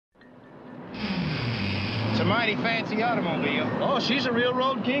mighty fancy automobile. Oh, she's a real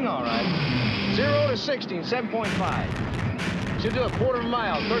road king, all right. 0 to 60 in 7.5. She'll do a quarter of a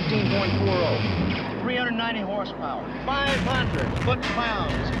mile, 13.40. 390 horsepower. 500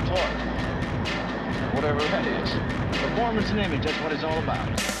 foot-pounds of torque. Whatever that is. Performance and image, that's what it's all about.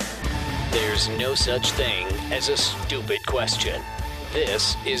 There's no such thing as a stupid question.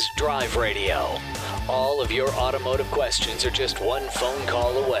 This is Drive Radio. All of your automotive questions are just one phone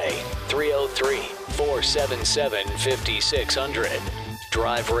call away. 303-477-5600.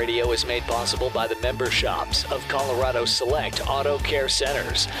 Drive Radio is made possible by the member shops of Colorado Select Auto Care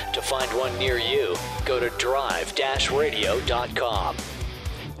Centers. To find one near you, go to drive-radio.com.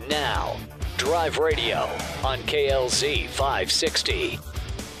 Now, Drive Radio on KLZ 560.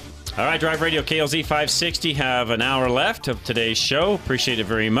 All right, Drive Radio, KLZ 560, have an hour left of today's show. Appreciate it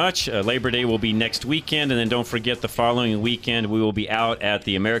very much. Labor Day will be next weekend, and then don't forget the following weekend we will be out at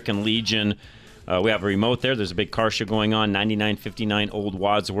the American Legion. We have a remote there. There's a big car show going on, 9959 Old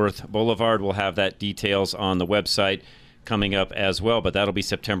Wadsworth Boulevard. We'll have that details on the website coming up as well, but that'll be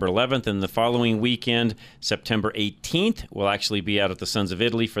September 11th. And the following weekend, September 18th, we'll actually be out at the Sons of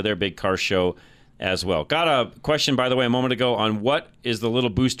Italy for their big car show as well. Got a question, by the way, a moment ago on what is the little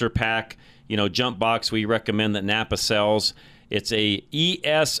booster pack, jump box we recommend that Napa sells. It's a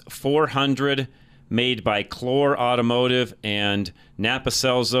ES400 made by Clore Automotive, and Napa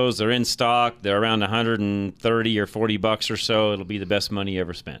sells those. They're in stock. They're around 130 or 40 bucks or so. It'll be the best money you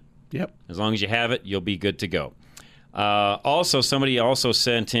ever spent. Yep. As long as you have it, you'll be good to go. Also, somebody also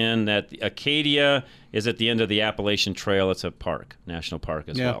sent in that Acadia is at the end of the Appalachian Trail. It's a park, national park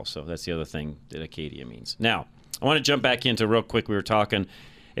as well. So that's the other thing that Acadia means. Now, I want to jump back into real quick. We were talking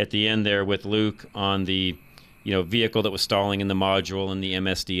at the end there with Luke on the vehicle that was stalling in the module and the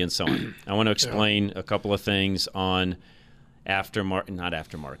MSD and so on. I want to explain a couple of things on upgraded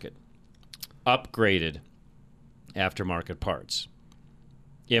aftermarket parts.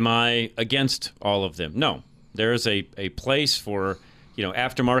 Am I against all of them? No. There is a place for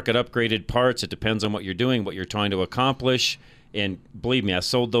aftermarket upgraded parts. It depends on what you're doing, what you're trying to accomplish. And believe me, I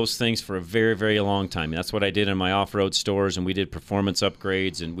sold those things for a very, very long time. That's what I did in my off-road stores, and we did performance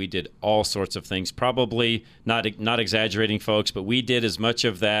upgrades, and we did all sorts of things. Probably not exaggerating, folks, but we did as much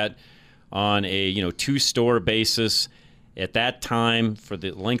of that on a two-store basis. At that time, for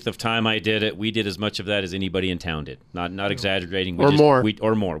the length of time I did it, we did as much of that as anybody in town did. Not exaggerating. More. We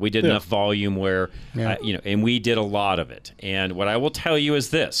did enough volume where, and we did a lot of it. And what I will tell you is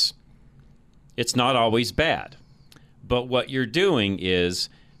this: it's not always bad. But what you're doing is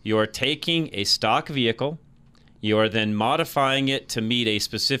you're taking a stock vehicle, you are then modifying it to meet a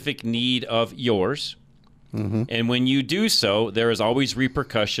specific need of yours, and when you do so, there is always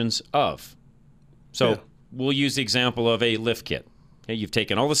repercussions of. So we'll use the example of a lift kit. Okay, you've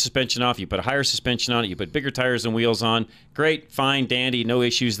taken all the suspension off, you put a higher suspension on it, you put bigger tires and wheels on. Great, fine, dandy, no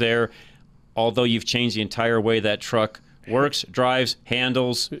issues there. Although you've changed the entire way that truck works, drives,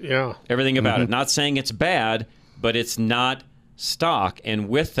 handles, everything about it. Not saying it's bad, but it's not stock, and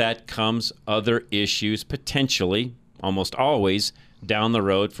with that comes other issues potentially, almost always, down the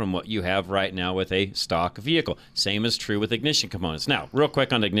road from what you have right now with a stock vehicle. Same is true with ignition components. Now, real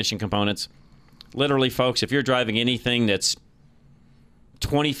quick on ignition components. Literally, folks, if you're driving anything that's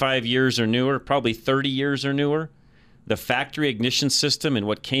 25 years or newer, probably 30 years or newer, the factory ignition system and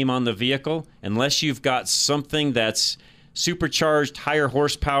what came on the vehicle, unless you've got something that's supercharged, higher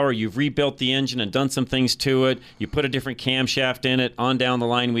horsepower, you've rebuilt the engine and done some things to it, you put a different camshaft in it, on down the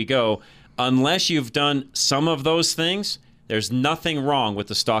line we go. Unless you've done some of those things, there's nothing wrong with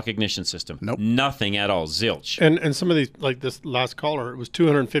the stock ignition system. Nope. Nothing at all. Zilch. And some of these, like this last caller, it was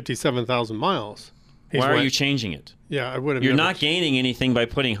 257,000 miles. Why are you changing it? Yeah, I would have. You're not gaining anything by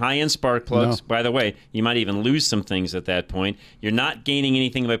putting high-end spark plugs. No. By the way, you might even lose some things at that point. You're not gaining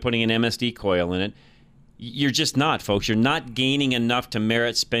anything by putting an MSD coil in it. You're just not, folks. You're not gaining enough to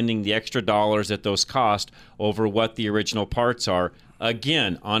merit spending the extra dollars at those cost over what the original parts are.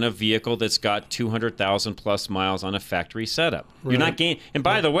 Again, on a vehicle that's got 200,000 plus miles on a factory setup. Right. You're not gaining. And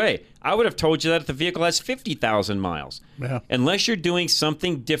by the way, I would have told you that if the vehicle has 50,000 miles. Yeah. Unless you're doing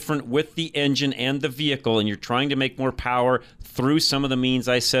something different with the engine and the vehicle and you're trying to make more power through some of the means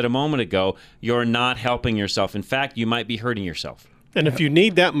I said a moment ago, you're not helping yourself. In fact, you might be hurting yourself. And if you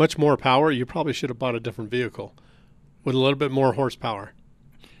need that much more power, you probably should have bought a different vehicle with a little bit more horsepower.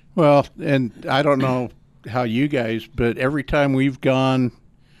 Well, and I don't know how you guys, but every time we've gone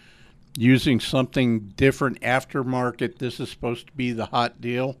using something different aftermarket, this is supposed to be the hot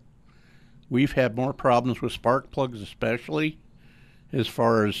deal. We've had more problems with spark plugs, especially as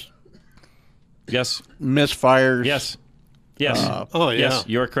far as misfires. Yes. Oh, yeah. Yes,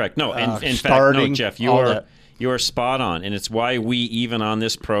 you're correct. No, in fact, no, starting, Jeff, all that. you are spot on, and it's why we, even on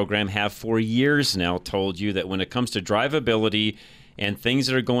this program, have for years now told you that when it comes to drivability and things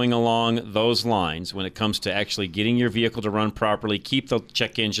that are going along those lines, when it comes to actually getting your vehicle to run properly, keep the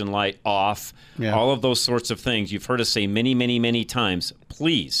check engine light off, all of those sorts of things, you've heard us say many, many, many times,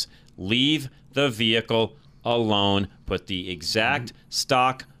 please leave the vehicle alone. Put the exact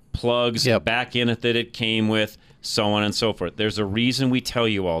stock plugs back in it that it came with, so on and so forth. There's a reason we tell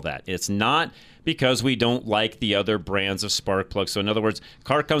you all that. It's not because we don't like the other brands of spark plugs. So in other words,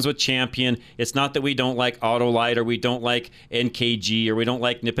 car comes with Champion. It's not that we don't like Autolite or we don't like NKG or we don't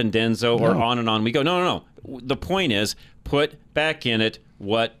like Nippon Denso or on and on we go. No. The point is, put back in it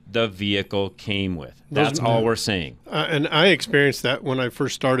what the vehicle came with. That's all we're saying. And I experienced that when I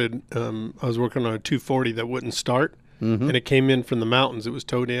first started. I was working on a 240 that wouldn't start, and it came in from the mountains. It was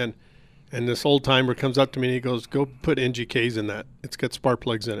towed in. And this old timer comes up to me and he goes, "Go put NGKs in that. It's got spark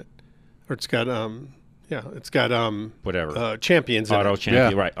plugs in it." Or it's got whatever Champions in Auto it.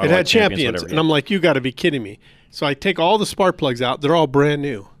 Champion, right? It had Champions, whatever, and I'm like, "You got to be kidding me!" So I take all the spark plugs out; they're all brand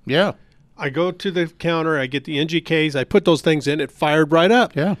new. Yeah. I go to the counter, I get the NGKs, I put those things in, it fired right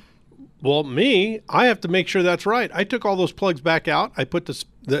up. Yeah. Well, I have to make sure that's right. I took all those plugs back out. I put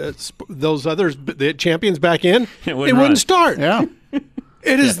those others, the Champions, back in. It wouldn't start. Yeah.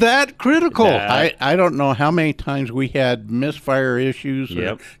 It is that critical. I don't know how many times we had misfire issues or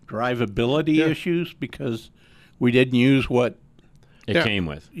Yep. drivability issues because we didn't use what. it came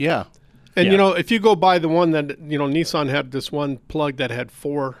with. Yeah. And, Yeah. you know, if you go by the one that, Nissan had this one plug that had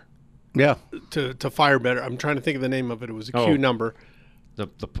 4 Yeah. to fire better. I'm trying to think of the name of it. It was a Q number.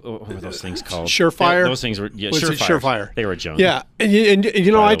 What were those things called? Surefire? Those things were Was it Surefire? They were junk. Yeah. And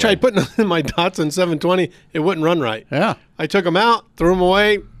I tried putting them in my Datsun 720. It wouldn't run right. Yeah. I took them out, threw them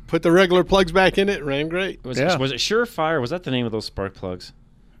away, put the regular plugs back in it, ran great. Was it Surefire? Was that the name of those spark plugs?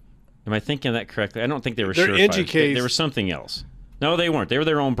 Am I thinking of that correctly? I don't think they were They're Surefire. NGKs. They were something else. No, they weren't. They were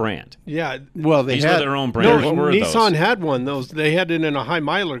their own brand. Yeah. Well, These were their own brand. No, What were Nissan those? had one. They had it in a high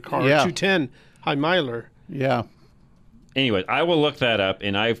miler car, Yeah. 210 high miler. Yeah. Anyway, I will look that up,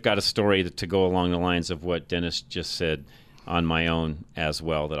 and I've got a story to go along the lines of what Dennis just said on my own as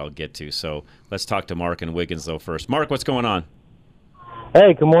well that I'll get to. So let's talk to Mark and Wiggins, though, first. Mark, what's going on?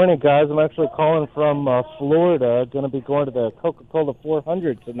 Hey, good morning, guys. I'm actually calling from Florida. Going to be going to the Coca-Cola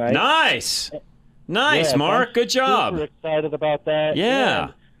 400 tonight. Nice, Yeah, Mark. I'm Good job. Super excited about that. Yeah.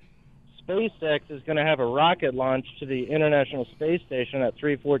 And SpaceX is going to have a rocket launch to the International Space Station at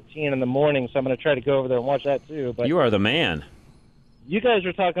 3:14 in the morning, so I'm going to try to go over there and watch that too. But You are the man. you guys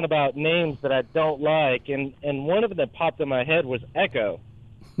are talking about names that I don't like, and one of them that popped in my head was Echo.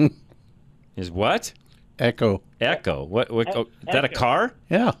 Is what? Echo. Echo. What is that a Echo. car?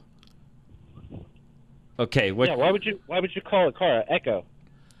 Yeah. Okay. What? Yeah, why would you call a car Echo?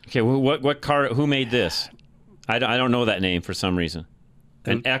 Okay. What car? Who made this? I don't know that name for some reason.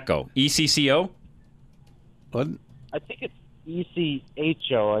 An Echo. ECCO? What? I think it's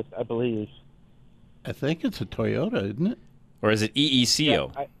ECHO, I believe. I think it's a Toyota, isn't it? Or is it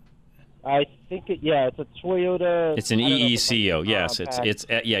EECO? Yeah, I think it's a Toyota. It's an I don't know if it's EECO. like Yes, compact. it's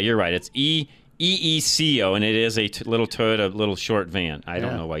yeah, you're right. It's EECO, and it is a little Toyota, little short van. I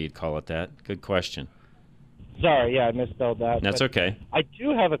don't know why you'd call it that. Good question. Sorry, I misspelled that. That's but okay. I do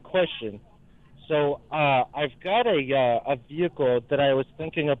have a question. So I've got a vehicle that I was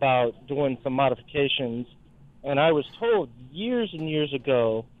thinking about doing some modifications, and I was told years and years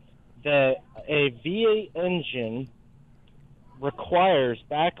ago that a V8 engine requires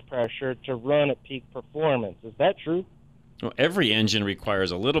back pressure to run at peak performance. Is that true? Well, every engine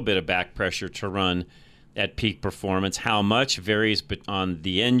requires a little bit of back pressure to run at peak performance. How much varies on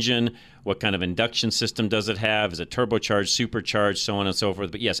the engine, what kind of induction system does it have, is it turbocharged, supercharged, so on and so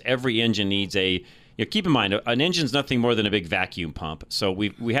forth. But yes, every engine needs keep in mind, an engine's nothing more than a big vacuum pump. So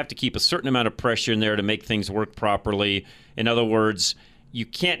we have to keep a certain amount of pressure in there to make things work properly. In other words, you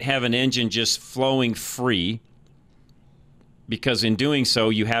can't have an engine just flowing free, because in doing so,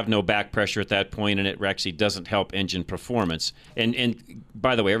 you have no back pressure at that point, and it actually doesn't help engine performance. And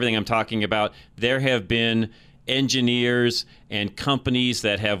by the way, everything I'm talking about, there have been engineers and companies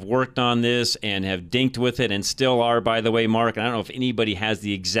that have worked on this and have dinked with it and still are, by the way, Mark. And I don't know if anybody has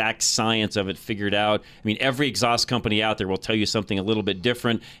the exact science of it figured out. I mean, every exhaust company out there will tell you something a little bit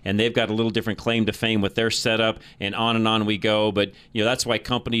different, and they've got a little different claim to fame with their setup, and on we go. But that's why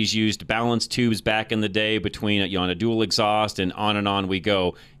companies used balanced tubes back in the day between on a dual exhaust, and on we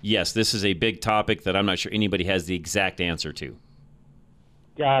go. Yes, this is a big topic that I'm not sure anybody has the exact answer to.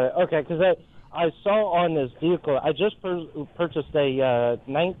 Got it. Okay, because I saw on this vehicle, I just purchased a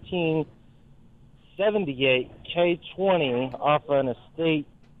 19 78 K20 off an estate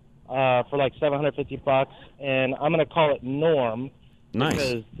for like $750, and I'm going to call it Norm. Nice.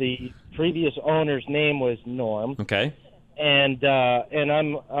 Because the previous owner's name was Norm. Okay. And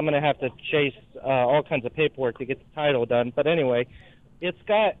I'm going to have to chase all kinds of paperwork to get the title done. But anyway, it's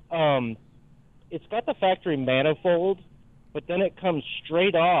got the factory manifold, but then it comes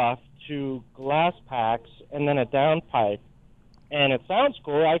straight off to glass packs and then a downpipe. And it sounds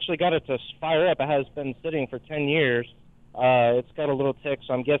cool. I actually got it to fire up. It has been sitting for 10 years. It's got a little tick,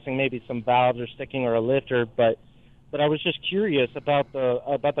 so I'm guessing maybe some valves are sticking or a lifter. But I was just curious about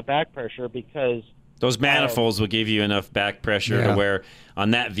the back pressure because those manifolds will give you enough back pressure to where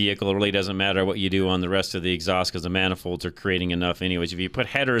on that vehicle it really doesn't matter what you do on the rest of the exhaust because the manifolds are creating enough anyways. If you put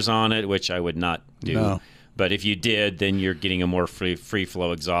headers on it, which I would not do, but if you did, then you're getting a more free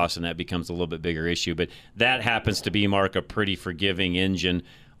flow exhaust, and that becomes a little bit bigger issue. But that happens to be, Mark, a pretty forgiving engine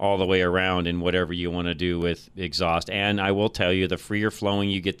all the way around in whatever you want to do with exhaust. And I will tell you, the freer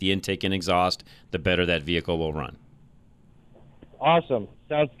flowing you get the intake and exhaust, the better that vehicle will run. Awesome.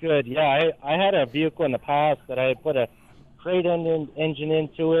 Sounds good. Yeah, I had a vehicle in the past that I had put a crate engine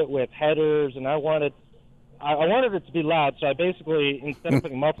into it with headers, and I wanted it to be loud, so I basically, instead of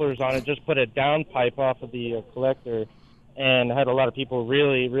putting mufflers on it, just put a downpipe off of the collector, and had a lot of people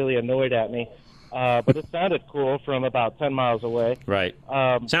really, really annoyed at me. But it sounded cool from about 10 miles away. Right.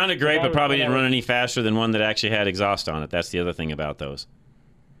 Sounded great, but probably didn't run any faster than one that actually had exhaust on it. That's the other thing about those.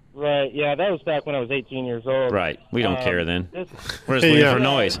 Right, yeah, that was back when I was 18 years old. Right, we don't care then. We're just looking for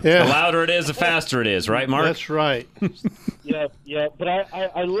noise. Yeah. The louder it is, the faster it is, right, Mark? That's right. Yeah, but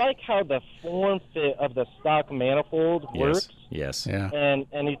I like how the form fit of the stock manifold works. Yes. Yeah.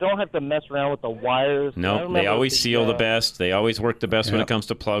 And you don't have to mess around with the wires. No, they always seal the best. They always work the best when it comes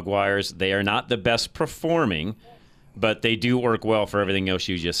to plug wires. They are not the best performing, but they do work well for everything else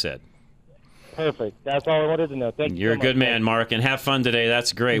you just said. Perfect. That's all I wanted to know. Thank you. You're a good man, Mark, and have fun today.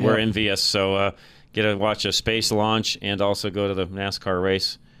 That's great. Yeah. We're envious. So get to watch a space launch and also go to the NASCAR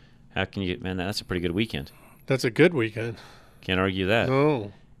race. How can you, man, that's a pretty good weekend. That's a good weekend. Can't argue that.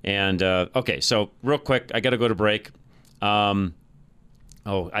 No. And, okay, so real quick, I got to go to break. I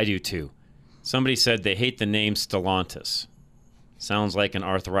do too. Somebody said they hate the name Stellantis. Sounds like an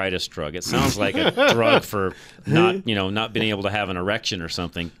arthritis drug. It sounds like a drug for not being able to have an erection or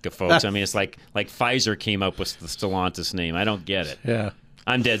something, folks. I mean, it's like Pfizer came up with the Stellantis name. I don't get it. Yeah.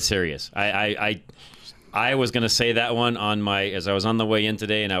 I'm dead serious. I was going to say that one as I was on the way in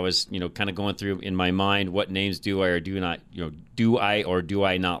today, and I was, kind of going through in my mind what names do I or do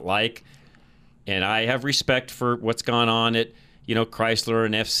I not like. And I have respect for what's gone on at Chrysler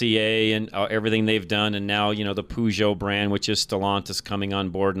and FCA and everything they've done, and now, the Peugeot brand, which is Stellantis, coming on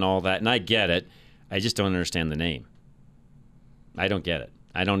board and all that. And I get it. I just don't understand the name. I don't get it.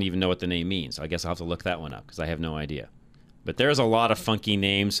 I don't even know what the name means. I guess I'll have to look that one up because I have no idea. But there's a lot of funky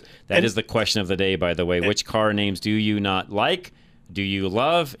names. That is the question of the day, by the way. Which car names do you not like, do you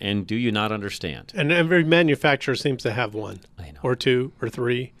love, and do you not understand? And every manufacturer seems to have one. I know. Or two, or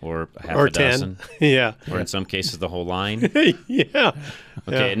three. Or half or a 10. dozen. Yeah. Or in some cases, the whole line. Yeah.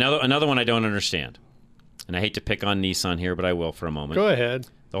 Okay, another one I don't understand. And I hate to pick on Nissan here, but I will for a moment. Go ahead.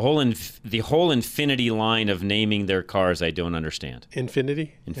 The whole Infiniti line of naming their cars, I don't understand.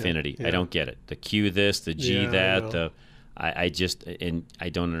 Infiniti? Infiniti. Yeah. I don't get it. The Q this, the G that, I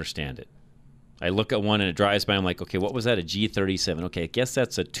don't understand it. I look at one and it drives by. I'm like, okay, what was that? A G37. Okay, I guess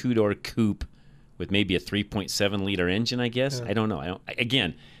that's a two-door coupe with maybe a 3.7 liter engine. I guess I don't know.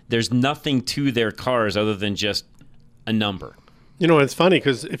 Again, there's nothing to their cars other than just a number. It's funny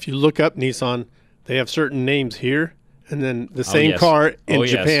because if you look up Nissan, they have certain names here, and then the same car in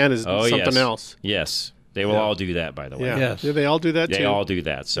Japan is something else. Yes. They will all do that, by the way. Yeah. Yes. Do they all do that too? They all do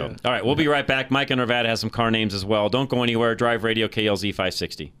that. So, all right, we'll be right back. Mike in Nevada has some car names as well. Don't go anywhere. Drive Radio KLZ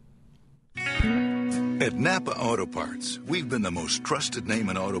 560. At Napa Auto Parts, we've been the most trusted name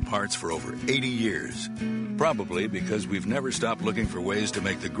in auto parts for over 80 years. Probably because we've never stopped looking for ways to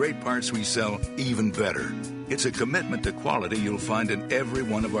make the great parts we sell even better. It's a commitment to quality you'll find in every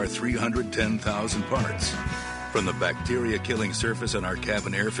one of our 310,000 parts. From the bacteria-killing surface on our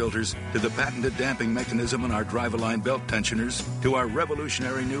cabin air filters, to the patented damping mechanism on our drive-align belt tensioners, to our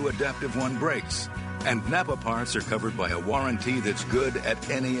revolutionary new Adaptive One brakes. And Napa parts are covered by a warranty that's good at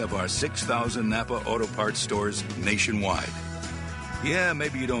any of our 6,000 Napa Auto Parts stores nationwide. Yeah,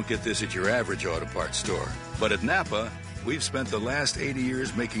 maybe you don't get this at your average auto parts store, but at Napa, we've spent the last 80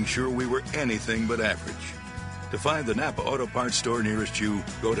 years making sure we were anything but average. To find the Napa Auto Parts store nearest you,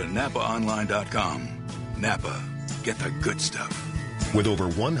 go to NapaOnline.com. Napa, get the good stuff. With over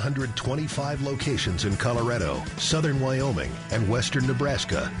 125 locations in Colorado, southern Wyoming, and western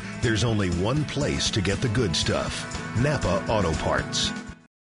Nebraska, there's only one place to get the good stuff. Napa Auto Parts.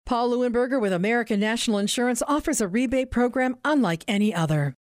 Paul Leuenberger with American National Insurance offers a rebate program unlike any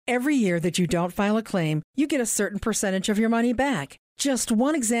other. Every year that you don't file a claim, you get a certain percentage of your money back. Just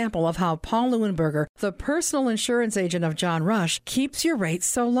one example of how Paul Leuenberger, the personal insurance agent of John Rush, keeps your rates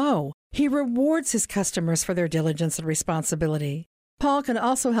so low. He rewards his customers for their diligence and responsibility. Paul can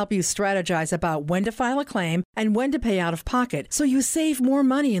also help you strategize about when to file a claim and when to pay out of pocket so you save more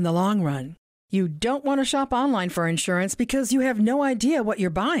money in the long run. You don't want to shop online for insurance because you have no idea what you're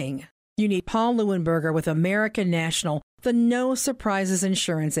buying. You need Paul Leuenberger with American National, the no surprises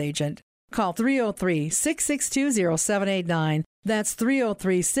insurance agent. Call 303-662-0789. That's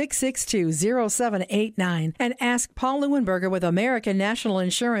 303-662-0789 and ask Paul Leuenberger with American National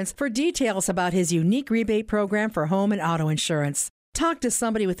Insurance for details about his unique rebate program for home and auto insurance. Talk to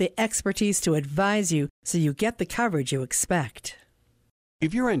somebody with the expertise to advise you so you get the coverage you expect.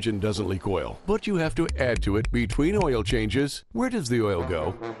 If your engine doesn't leak oil, but you have to add to it between oil changes, where does the oil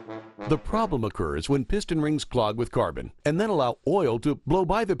go? The problem occurs when piston rings clog with carbon and then allow oil to blow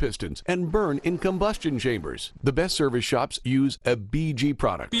by the pistons and burn in combustion chambers. The best service shops use a BG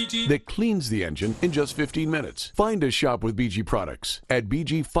product that cleans the engine in just 15 minutes. Find a shop with BG products at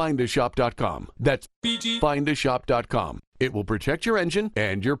bgfindashop.com. That's bgfindashop.com. It will protect your engine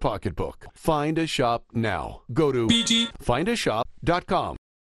and your pocketbook. Find a shop now. Go to bgfindashop.com.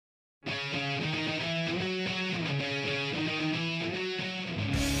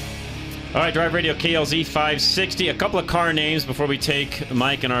 All right, Drive Radio KLZ 560. A couple of car names before we take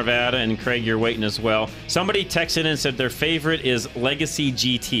Mike and Arvada, and Craig, you're waiting as well. Somebody texted in and said their favorite is Legacy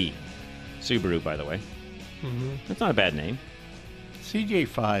GT. Subaru, by the way. Mm-hmm. That's not a bad name.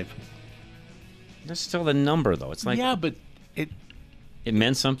 CJ5. That's still the number, though. It's like, yeah, but it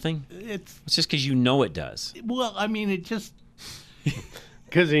meant something? It's just because you know it does. Well, I mean, it just...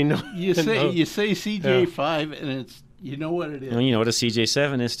 Because you say CJ5, and it's... You know what it is. Well, you know what a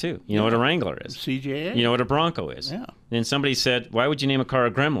CJ7 is, too. You know what a Wrangler is. CJ8. You know what a Bronco is. Yeah. And somebody said, why would you name a car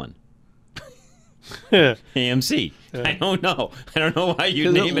a Gremlin? AMC. Yeah. I don't know. I don't know why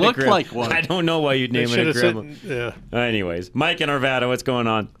you'd name it a Gremlin. Like one. I don't know why you'd name it a Gremlin. Anyways, Mike and Arvada, what's going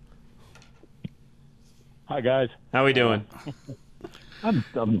on? Hi, guys. How we doing? I'm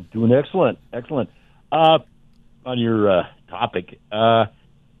doing excellent. On your topic,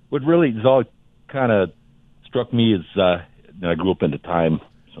 what really is all kind of struck me is I grew up in the time,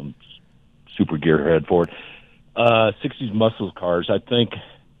 some super gearhead for it. 60s muscle cars. I think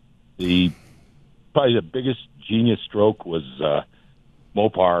probably the biggest genius stroke was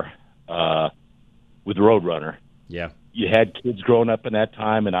Mopar with the Roadrunner. Yeah. You had kids growing up in that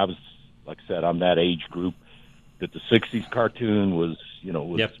time, and I was, like I said, I'm that age group that the 60s cartoon was,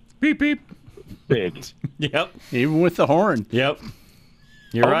 yep. Beep, beep. Big. Yep. Even with the horn. Yep.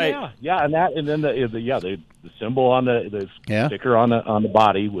 You're right. Yeah, and then the symbol on the sticker on the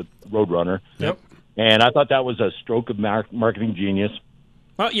body with Roadrunner. Yep. And I thought that was a stroke of marketing genius.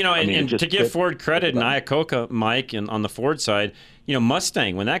 Well, and to give Ford credit in Iacocca, Mike, and on the Ford side,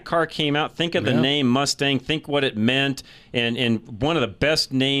 Mustang, when that car came out, think of the name Mustang, think what it meant, and one of the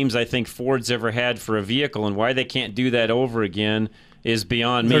best names I think Ford's ever had for a vehicle, and why they can't do that over again is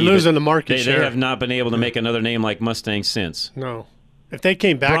beyond me. They're losing the market share. They have not been able to make another name like Mustang since. No. If they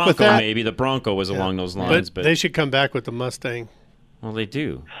came back Bronco, with that, maybe the Bronco was along those lines, but they should come back with the Mustang. Well, they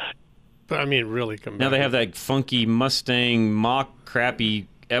do. But I mean, really come back. Now they have that funky Mustang, mock, crappy,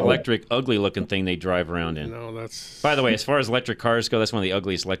 electric, ugly-looking thing they drive around in. No, that's. By the way, as far as electric cars go, that's one of the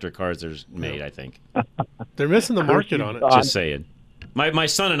ugliest electric cars there's made. I think they're missing the market on it. Just saying. My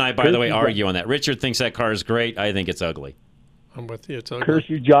son and I, by the way, argue on that. Richard thinks that car is great. I think it's ugly. I'm with you. It's ugly. Curse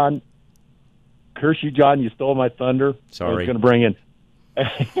you, John. You stole my thunder. Sorry. I was going to bring in.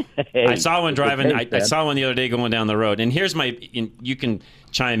 Hey, I saw one driving. I saw one the other day going down the road. And here's you can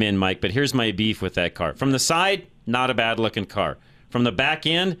chime in, Mike, but here's my beef with that car. From the side, not a bad-looking car. From the back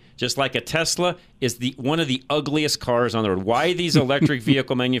end, just like a Tesla, is one of the ugliest cars on the road. Why these electric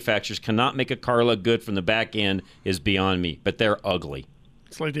vehicle manufacturers cannot make a car look good from the back end is beyond me, but they're ugly.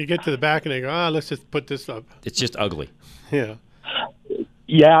 It's like they get to the back and they go, let's just put this up. It's just ugly. Yeah.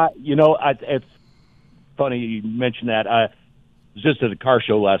 Yeah, it's funny you mentioned that. I was just at a car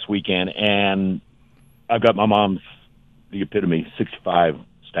show last weekend, and I've got my mom's, the epitome, 65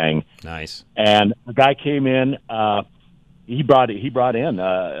 Stang. Nice. And a guy came in. He brought in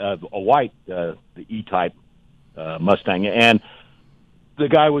a white, the E-Type Mustang, and the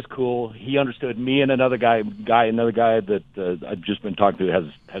guy was cool. He understood me and another guy that I've just been talking to has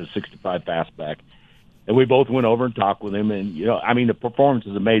a 65 Fastback, And we both went over and talked with him, and I mean, the performance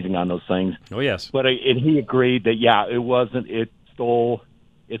is amazing on those things. Oh yes, but and he agreed that it wasn't. It stole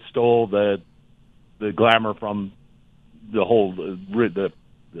the glamour from the whole the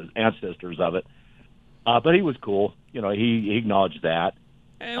ancestors of it. But he was cool. He acknowledged that.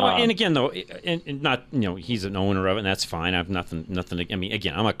 And again, though, and not he's an owner of it, and that's fine. I have nothing. I mean,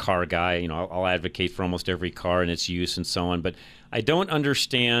 again, I'm a car guy. I'll advocate for almost every car and its use and so on. But I don't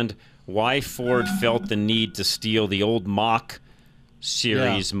understand why Ford felt the need to steal the old Mach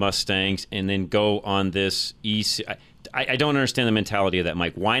series Mustangs and then go on this I don't understand the mentality of that,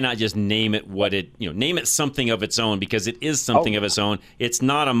 Mike. Why not just name it name it something of its own, because it is something of its own. It's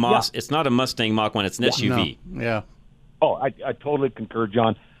not a It's not a Mustang Mach 1. It's an SUV. No. Yeah. Oh, I totally concur,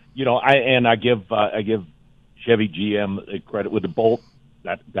 John. I give Chevy GM credit with the Bolt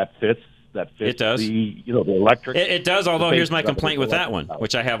that fits. That fits. It does. The electric. It does. Although here's my complaint with that one,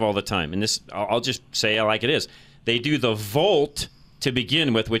 which I have all the time, and this I'll just say I like it is. They do the Volt to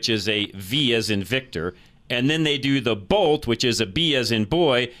begin with, which is a V as in Victor. And then they do the Bolt, which is a B as in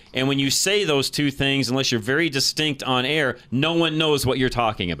boy. And when you say those two things, unless you're very distinct on air, no one knows what you're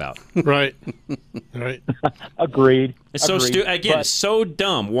talking about. Right. Agreed. It's so it's so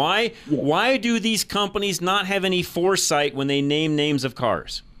dumb. Why do these companies not have any foresight when they name names of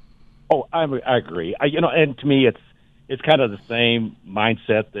cars? Oh, I agree. And to me, it's kind of the same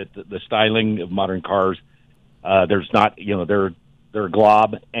mindset that the styling of modern cars. There's not, they're a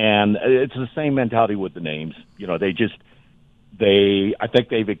glob, and it's the same mentality with the names. I think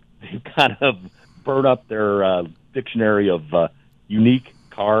they've kind of burned up their dictionary of unique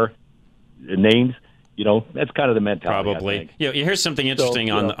car names. That's kind of the mentality. Probably. Here's something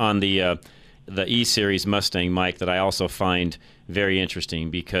interesting on the E-Series Mustang, Mike, that I also find very interesting,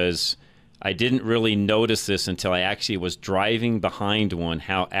 because I didn't really notice this until I actually was driving behind one,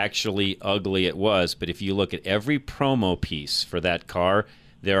 how actually ugly it was. But if you look at every promo piece for that car,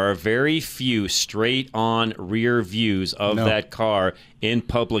 there are very few straight-on rear views of that car in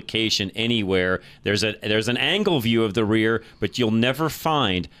publication anywhere. There's an angle view of the rear, but you'll never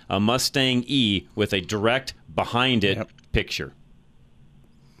find a Mustang E with a direct behind-it picture.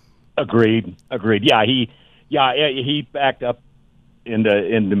 Agreed. Yeah, he backed up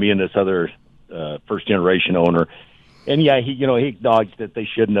into me and this other first generation owner, and he acknowledged that they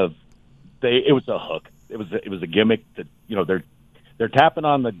shouldn't have. It was a hook. It was a gimmick that they're tapping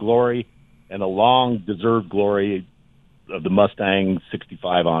on the glory and the long deserved glory of the Mustang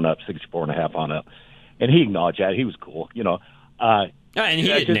 65 on up, 64 and a half on up, and he acknowledged that. He was cool, And he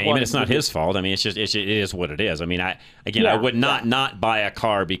didn't name it. It's not his fault. I mean, it is what it is. I mean, I would not buy a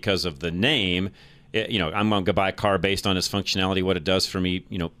car because of the name. I'm going to buy a car based on its functionality, what it does for me,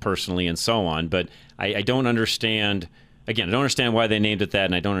 personally, and so on. But I don't understand. Again, I don't understand why they named it that,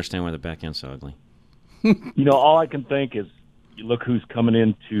 and I don't understand why the back end's so ugly. All I can think is, you look who's coming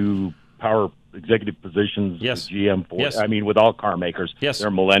into power executive positions. Yes. With GM, Ford. Yes. I mean, with all car makers. Yes.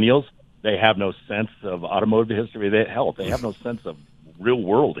 They're millennials. They have no sense of automotive history. They have no sense of real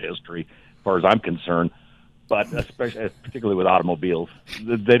world history, as far as I'm concerned. But particularly with automobiles,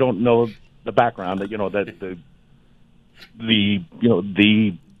 they don't know the background. That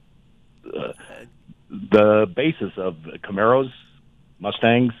the basis of Camaros,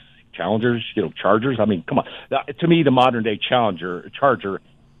 Mustangs, Challengers, Chargers. I mean, come on. To me, the modern day Charger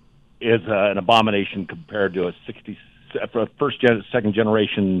is an abomination compared to second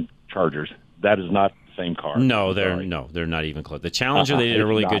generation Chargers. That is not the same car. No, they're not even close. The Challenger, they did a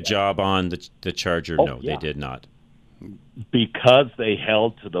really good job on. The Charger, they did not. Because they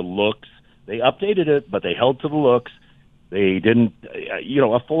held to the looks. They updated it, but they held to the looks. They didn't,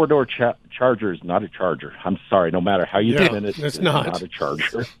 a four-door Charger is not a Charger. I'm sorry, no matter how you spin it, it's not a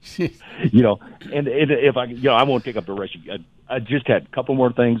Charger. And if I won't take up the rest. I just had a couple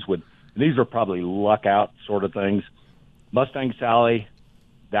more things these are probably luck out sort of things. Mustang Sally,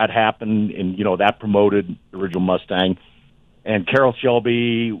 that happened, and that promoted the original Mustang. And Carroll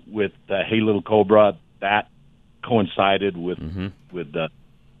Shelby with Hey Little Cobra, that coincided with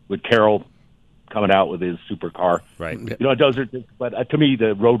Carroll coming out with his supercar. Right. But to me,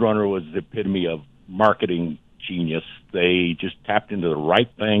 the Roadrunner was the epitome of marketing genius. They just tapped into the right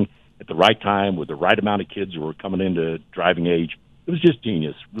thing at the right time with the right amount of kids who were coming into driving age. It was just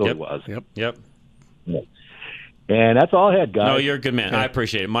genius. It really was. Yep. And that's all I had, guys. No, you're a good man. I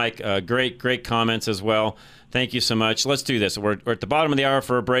appreciate it. Mike, great comments as well. Thank you so much. Let's do this. We're at the bottom of the hour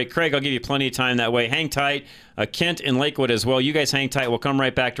for a break. Craig, I'll give you plenty of time that way. Hang tight. Kent in Lakewood as well. You guys hang tight. We'll come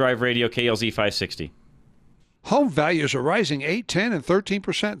right back. Drive Radio, KLZ 560. Home values are rising 8, 10, and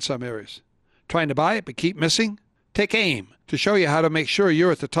 13% in some areas. Trying to buy it but keep missing? Take AIM to show you how to make sure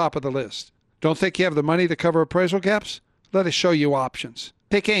you're at the top of the list. Don't think you have the money to cover appraisal gaps? Let us show you options.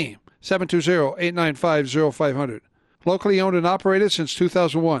 Take AIM, 720-895-0500. Locally owned and operated since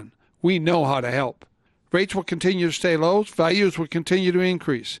 2001. We know how to help. Rates will continue to stay low. Values will continue to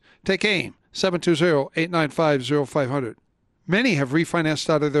increase. Take AIM, 720-895-0500. Many have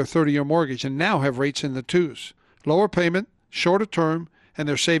refinanced out of their 30-year mortgage and now have rates in the twos. Lower payment, shorter term, and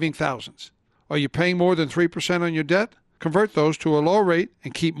they're saving thousands. Are you paying more than 3% on your debt? Convert those to a lower rate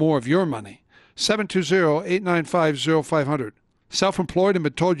and keep more of your money. 720-895-0500. Self-employed and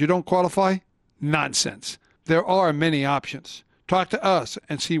been told you don't qualify? Nonsense. There are many options. Talk to us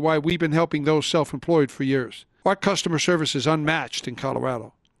and see why we've been helping those self-employed for years. Our customer service is unmatched in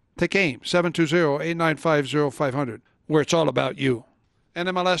Colorado. Take AIM, 720-895-0500, where it's all about you.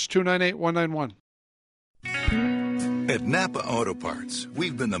 NMLS 298191. At Napa Auto Parts,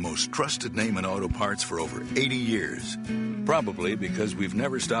 we've been the most trusted name in auto parts for over 80 years. Probably because we've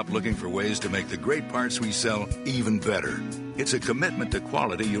never stopped looking for ways to make the great parts we sell even better. It's a commitment to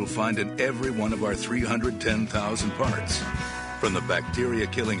quality you'll find in every one of our 310,000 parts. From the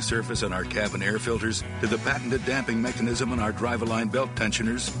bacteria-killing surface on our cabin air filters, to the patented damping mechanism on our drive-align belt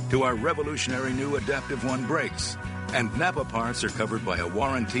tensioners, to our revolutionary new Adaptive One brakes. And Napa parts are covered by a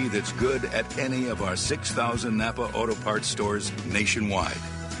warranty that's good at any of our 6,000 Napa Auto Parts stores nationwide.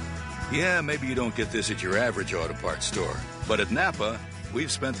 Yeah, maybe you don't get this at your average auto parts store, but at Napa, we've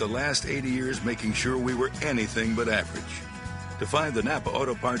spent the last 80 years making sure we were anything but average. To find the Napa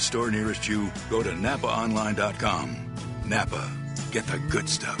Auto Parts store nearest you, go to NapaOnline.com. Napa, get the good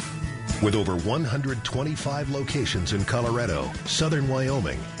stuff. With over 125 locations in Colorado, southern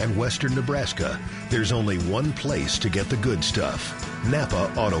Wyoming, and western Nebraska, there's only one place to get the good stuff.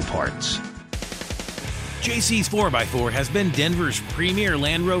 Napa Auto Parts. JC's 4x4 has been Denver's premier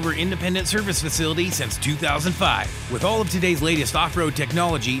Land Rover independent service facility since 2005. With all of today's latest off-road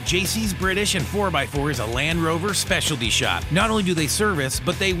technology, JC's British and 4x4 is a Land Rover specialty shop. Not only do they service,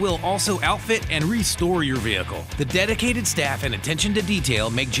 but they will also outfit and restore your vehicle. The dedicated staff and attention to detail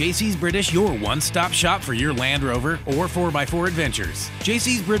make JC's British your one-stop shop for your Land Rover or 4x4 adventures.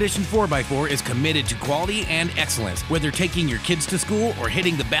 JC's British and 4x4 is committed to quality and excellence, whether taking your kids to school or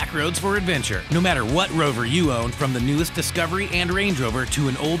hitting the back roads for adventure. No matter what Rover you own, from the newest Discovery and Range Rover to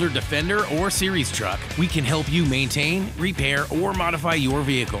an older Defender or Series truck, we can help you maintain, repair, or modify your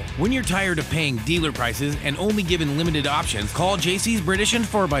vehicle. When you're tired of paying dealer prices and only given limited options, call JC's British and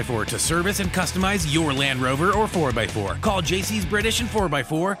 4x4 to service and customize your Land Rover or 4x4. Call JC's British and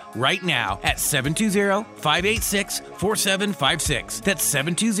 4x4 right now at 720-586-4756. That's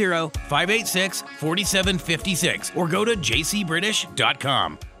 720-586-4756, or go to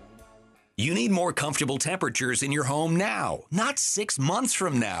jcbritish.com. You need more comfortable temperatures in your home now, not 6 months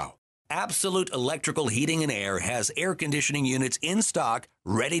from now. Absolute Electrical Heating and Air has air conditioning units in stock,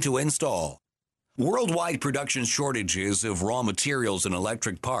 ready to install. Worldwide production shortages of raw materials and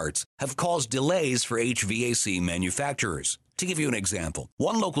electric parts have caused delays for HVAC manufacturers. To give you an example,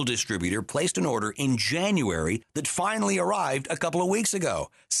 one local distributor placed an order in January that finally arrived a couple of weeks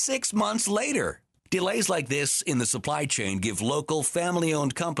ago, 6 months later. Delays like this in the supply chain give local,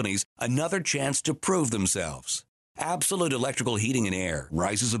 family-owned companies another chance to prove themselves. Absolute Electrical Heating and Air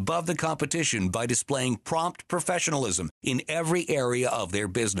rises above the competition by displaying prompt professionalism in every area of their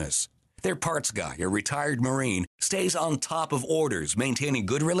business. Their parts guy, a retired Marine, stays on top of orders, maintaining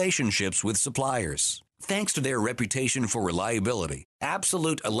good relationships with suppliers. Thanks to their reputation for reliability,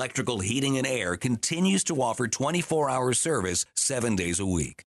 Absolute Electrical Heating and Air continues to offer 24-hour service 7 days a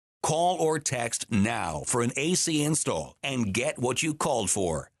week. Call or text now for an AC install and get what you called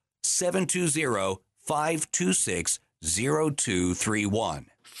for. 720-526-0231.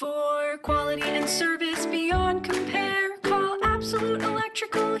 For quality and service beyond compare, call Absolute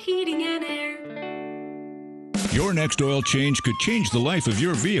Electrical Heating and Air. Your next oil change could change the life of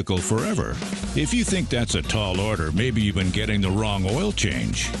your vehicle forever. If you think that's a tall order, maybe you've been getting the wrong oil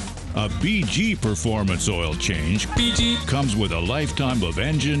change. A BG Performance oil change comes with a lifetime of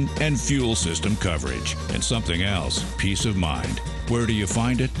engine and fuel system coverage. And something else, peace of mind. Where do you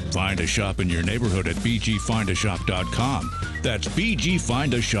find it? Find a shop in your neighborhood at bgfindashop.com. That's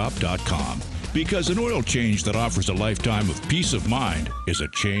bgfindashop.com. Because an oil change that offers a lifetime of peace of mind is a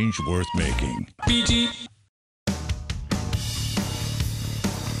change worth making. BG.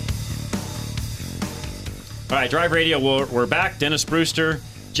 All right, Drive Radio, we're back. Dennis Brewster,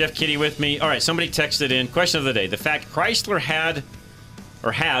 Jeff Kitty with me. All right, somebody texted in. Question of the day. The fact Chrysler has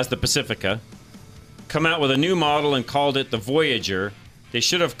the Pacifica come out with a new model and called it the Voyager. They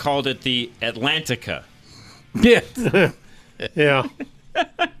should have called it the Atlantica. Yeah.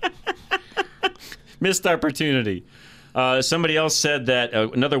 Missed opportunity. Somebody else said that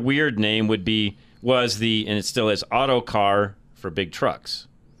another weird name and it still is, Autocar for big trucks.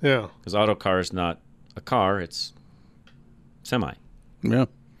 Yeah. Because Autocar is not a car, it's semi. Yeah.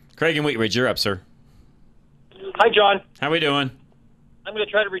 Craig and Wheatridge, you're up, sir. Hi, John. How we doing? I'm going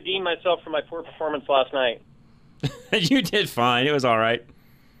to try to redeem myself for my poor performance last night. You did fine. It was all right.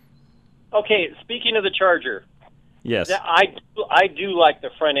 Okay, speaking of the Charger. Yes. I do like the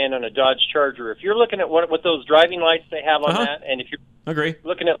front end on a Dodge Charger. If you're looking at what those driving lights they have on that, and if you're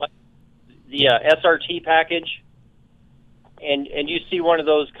looking at like the SRT package, and you see one of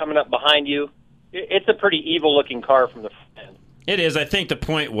those coming up behind you, it's a pretty evil-looking car from the front end. It is. I think the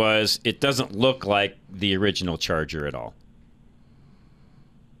point was it doesn't look like the original Charger at all.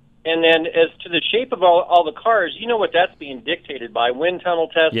 And then as to the shape of all the cars, you know what that's being dictated by? Wind tunnel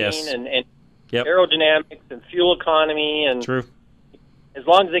testing and aerodynamics and fuel economy. And true. As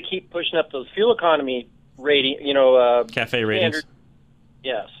long as they keep pushing up those fuel economy rating, CAFE ratings.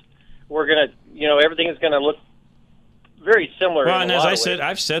 Yes. We're going to, everything is going to look very similar. Well, and as I said,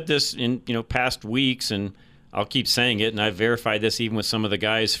 I've said this in, past weeks, and I'll keep saying it, and I've verified this even with some of the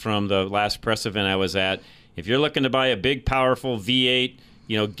guys from the last press event I was at. If you're looking to buy a big, powerful V8,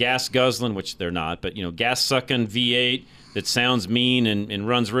 gas guzzling, which they're not, but, gas sucking V8 that sounds mean and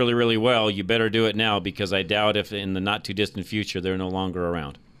runs really, really well, you better do it now, because I doubt if in the not too distant future they're no longer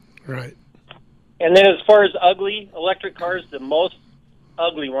around. Right. And then as far as ugly electric cars, the most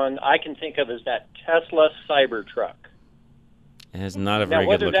ugly one I can think of is that Tesla Cybertruck. It is not a very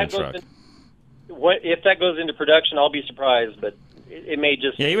good looking truck. If that goes into production, I'll be surprised, but it may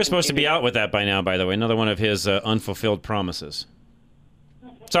just... Yeah, he was supposed to be out with that by now, by the way. Another one of his unfulfilled promises.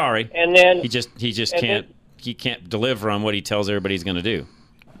 Sorry. And then he just can't deliver on what he tells everybody he's going to do.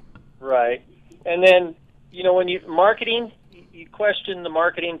 Right. And then, when you marketing, you question the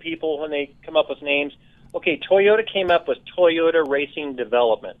marketing people when they come up with names. Okay, Toyota came up with Toyota Racing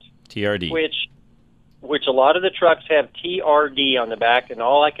Development. TRD. Which a lot of the trucks have TRD on the back, and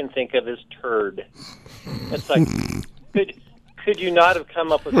all I can think of is turd. It's like, could you not have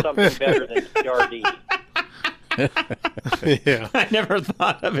come up with something better than TRD? Yeah. I never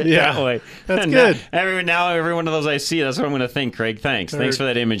thought of it that way. That's and good. Now every one of those I see, that's what I'm going to think, Craig. Thanks for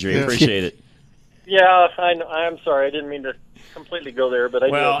that imagery. Yeah. Appreciate it. Yeah, I'm sorry. I didn't mean to completely go there, but I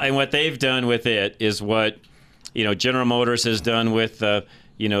did. And what they've done with it is what General Motors has done with the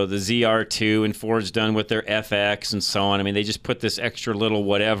ZR2, and Ford's done with their FX and so on. I mean, they just put this extra little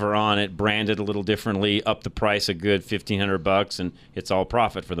whatever on it, branded a little differently, up the price a good $1,500, and it's all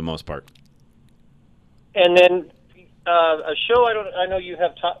profit for the most part. And then a show I know you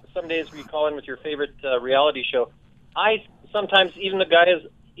have some days where you call in with your favorite reality show. I sometimes even though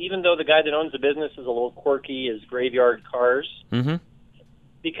the guy that owns the business is a little quirky, is Graveyard Cars. Mm-hmm.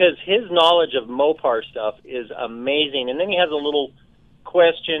 Because his knowledge of Mopar stuff is amazing. And then he has a little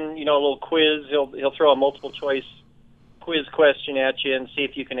question, a little quiz. He'll throw a multiple choice quiz question at you and see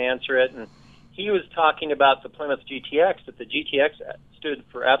if you can answer it. And he was talking about the Plymouth GTX, that the GTX stood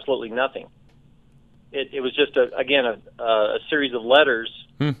for absolutely nothing. It was just a series of letters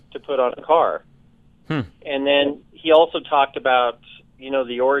to put on a car. And then he also talked about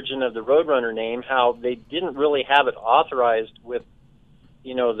the origin of the Roadrunner name, how they didn't really have it authorized with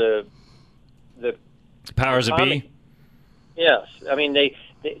the powers of B. Yes, I mean they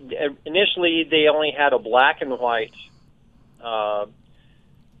initially they only had a black and white decal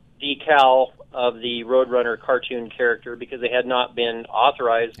of the Roadrunner cartoon character because they had not been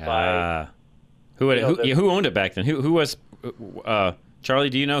authorized by. Who owned it back then? Who was Charlie?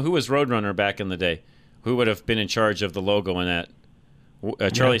 Do you know who was Roadrunner back in the day? Who would have been in charge of the logo in that?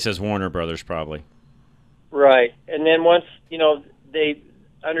 Charlie says Warner Brothers, probably. Right, and then once they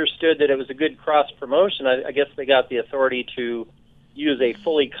understood that it was a good cross promotion, I guess they got the authority to use a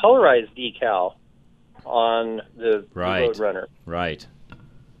fully colorized decal on the Roadrunner. Right.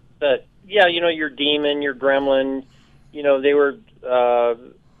 But yeah, your Demon, your Gremlin, they were.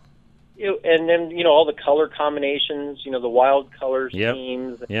 And then all the color combinations, the wild color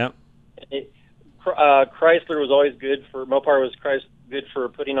schemes. Yep. Chrysler was always good for Mopar was good for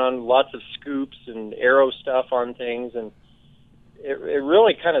putting on lots of scoops and aero stuff on things, and it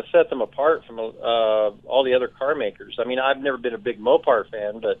really kind of set them apart from all the other car makers. I mean, I've never been a big Mopar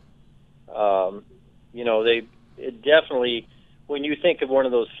fan, but it definitely, when you think of one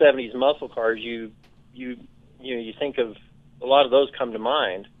of those '70s muscle cars, you think of a lot of those come to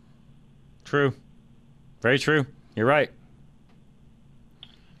mind. True. Very true. You're right.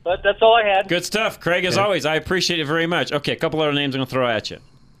 But that's all I had. Good stuff, Craig, as always. I appreciate it very much. Okay, a couple other names I'm going to throw at you,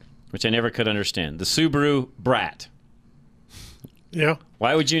 which I never could understand. The Subaru Brat. Yeah.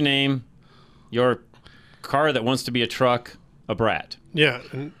 Why would you name your car that wants to be a truck a brat? Yeah,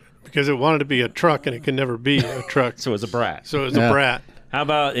 and because it wanted to be a truck and it could never be a truck. So it's a brat. So it's a brat. How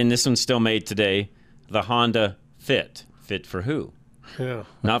about, and this one's still made today, the Honda Fit. Fit for who? Yeah.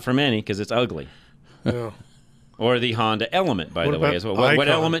 Not for many, because it's ugly. Yeah. Or the Honda Element, by What the way, about as well. What Icon?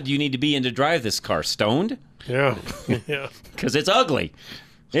 element do you need to be in to drive this car? Stoned? Yeah. Yeah. Because it's ugly.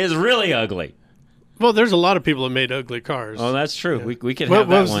 It is really ugly. Well, there's a lot of people that made ugly cars. Oh, that's true. Yeah. We could have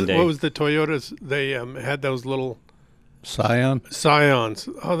that one day. What was the Toyotas? They had those little Scions.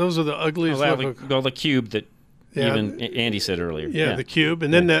 Oh, those are the ugliest. Well, the Cube that even Andy said earlier. Yeah, the Cube.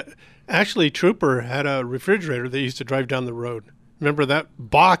 And then actually Trooper had a refrigerator they used to drive down the road. Remember that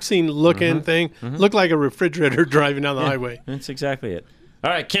boxing-looking thing? Looked like a refrigerator driving down the highway. That's exactly it. All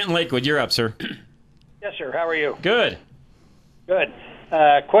right, Kenton Lakewood, you're up, sir. Yes, sir. How are you? Good. Good.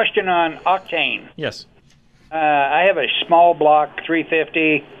 Question on octane. Yes. I have a small block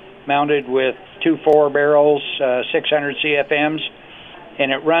 350 mounted with 2 4-barrels, 600 CFMs,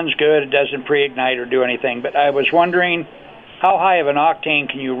 and it runs good. It doesn't pre-ignite or do anything. But I was wondering, how high of an octane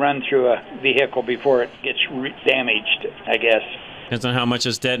can you run through a vehicle before it gets damaged, I guess? Depends on how much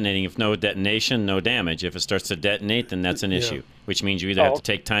it's detonating. If no detonation, no damage. If it starts to detonate, then that's an issue, which means you either have to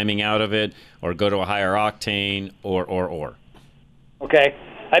take timing out of it or go to a higher octane or. Okay.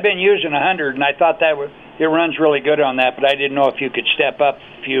 I've been using 100, and I thought it runs really good on that, but I didn't know if you could step up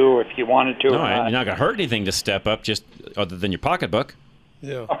a few if you wanted to. No, you're not going to hurt anything to step up, just other than your pocketbook.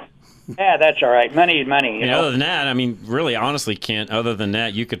 Yeah. Yeah, that's all right. Money is money. You know? Other than that, I mean, really, honestly, Kent, other than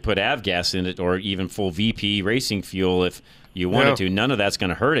that, you could put avgas in it or even full VP racing fuel if you wanted to. None of that's going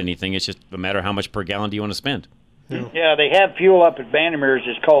to hurt anything. It's just a matter of how much per gallon do you want to spend. Yeah, they have fuel up at Vandermeer's.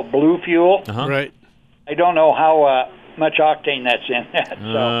 It's called Blue Fuel. Right. I don't know how much octane that's in that.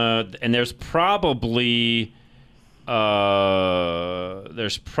 So. And there's probably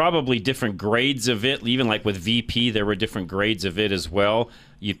different grades of it. Even like with VP, there were different grades of it as well.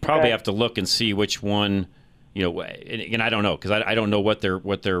 You'd probably have to look and see which one, and I don't know because I don't know what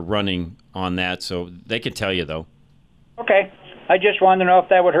they're running on that. So they can tell you though. Okay. I just wanted to know if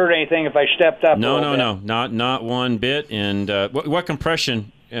that would hurt anything if I stepped up. No, not one bit. And what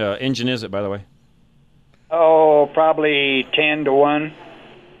compression engine is it, by the way? Oh, probably 10 to 1.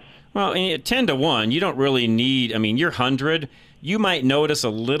 Well, 10 to 1, you don't really need. I mean, you're 100. You might notice a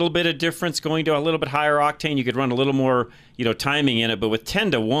little bit of difference going to a little bit higher octane. You could run a little more, timing in it. But with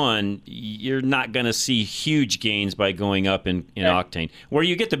 10 to 1, you're not going to see huge gains by going up in octane. Where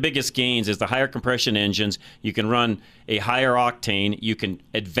you get the biggest gains is the higher compression engines. You can run a higher octane. You can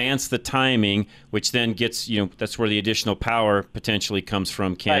advance the timing, which then gets, that's where the additional power potentially comes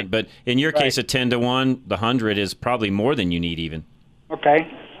from, Kent. Right. But in your case, at 10 to 1, the 100 is probably more than you need even. Okay.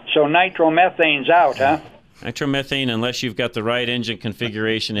 So nitromethane's out, huh? Nitromethane, unless you've got the right engine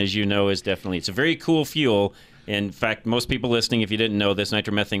configuration, as you know, it's a very cool fuel. In fact, most people listening, if you didn't know this,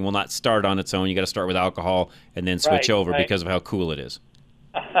 nitromethane will not start on its own. You got to start with alcohol and then switch over because of how cool it is.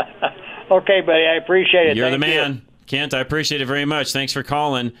 Okay, buddy, I appreciate it. You're Thank the man. you. Kent, I appreciate it very much. Thanks for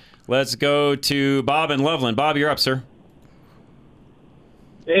calling. Let's go to Bob in Loveland. Bob, you're up, sir.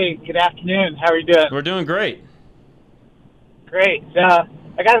 Hey, good afternoon. How are you doing? We're doing great. Great.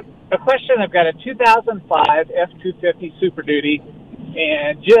 I got a question. I've got a 2005 F-250 Super Duty,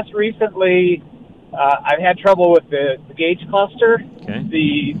 and just recently I've had trouble with the gauge cluster. Okay.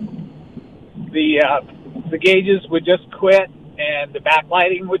 The gauges would just quit, and the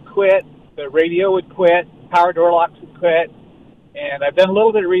backlighting would quit, the radio would quit, power door locks would quit, and I've done a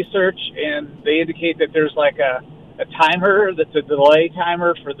little bit of research, and they indicate that there's like a timer that's a delay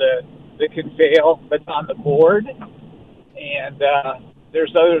timer for that can fail that's on the board, and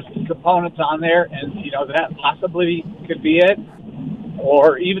there's other components on there, and that possibly could be it,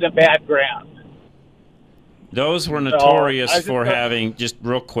 or even a bad ground. Those were notorious for having, just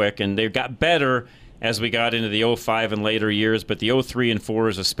real quick, and they got better as we got into the 05 and later years, but the 03 and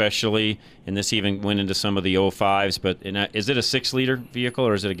 4s especially, and this even went into some of the 05s. But is it a 6-liter vehicle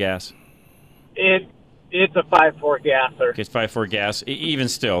or is it a gas? It's a 5.4 gasser. Okay, it's 5.4 gas. Even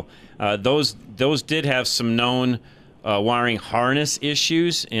still, those did have some known wiring harness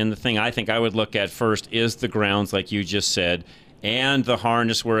issues, and the thing I think I would look at first is the grounds, like you just said, and the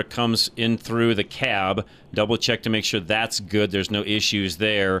harness where it comes in through the cab. Double check to make sure that's good. There's no issues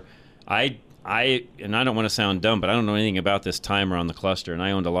there. And I don't want to sound dumb, but I don't know anything about this timer on the cluster, and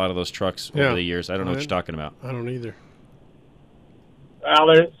I owned a lot of those trucks over the years. I don't know what you're talking about. I don't either.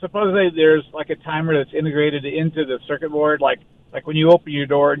 Well, supposedly there's like a timer that's integrated into the circuit board, like like when you open your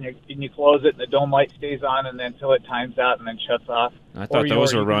door and you close it, and the dome light stays on, and then until it times out and then shuts off. I thought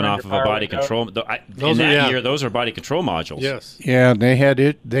those were run off of a body control. In that year, those are body control modules. Yes. Yeah, they had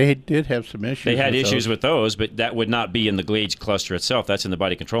it. They did have some issues. They had with issues those. with those, but that would not be in the gauge cluster itself. That's in the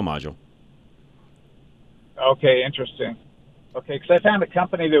body control module. Okay, interesting. Okay, because I found a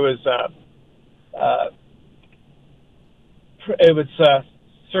company that was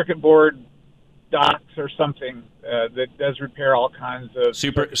circuit board docs or something that does repair all kinds of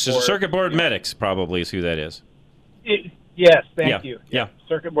Circuit board medics probably is who that is. Yes, thank you. Yeah.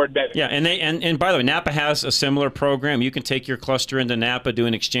 Circuit board medics. Yeah, and by the way, Napa has a similar program. You can take your cluster into Napa, do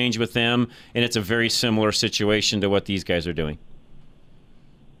an exchange with them, and it's a very similar situation to what these guys are doing.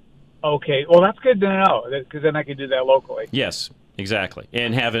 Okay, well that's good to know because then I can do that locally. Yes, exactly,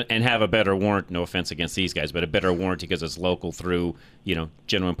 and have a better warranty. No offense against these guys, but a better warranty because it's local through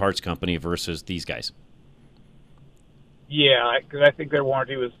Genuine Parts Company versus these guys. Yeah, because I think their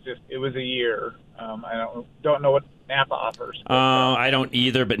warranty was a year. I don't know what Napa offers. I don't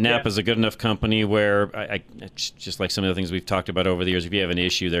either, but Napa's a good enough company where I just like some of the things we've talked about over the years. If you have an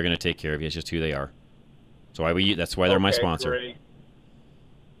issue, they're going to take care of you. It's just who they are. That's why they're my sponsor. Great.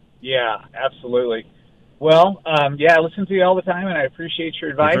 Yeah, absolutely. Well, I listen to you all the time, and I appreciate your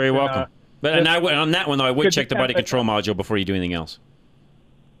advice. You're very welcome. But on that one, though, I would check the body contact control module before you do anything else.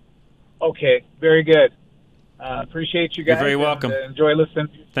 Okay, very good. Appreciate you guys. You're very welcome. Enjoy listening.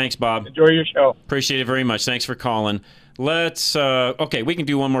 Thanks, Bob. Enjoy your show. Appreciate it very much. Thanks for calling. Let's, we can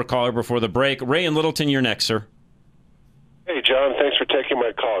do one more caller before the break. Ray in Littleton, you're next, sir. Hey, John, thanks for taking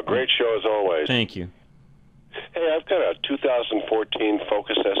my call. Great show as always. Thank you. Hey, I've got a 2014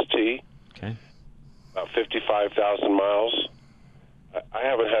 Focus ST. Okay. About 55,000 miles. I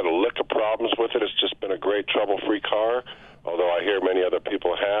haven't had a lick of problems with it. It's just been a great trouble-free car, although I hear many other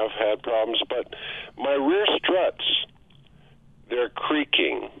people have had problems. But my rear struts, they're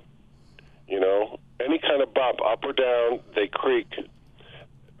creaking. Any kind of bump, up or down, they creak.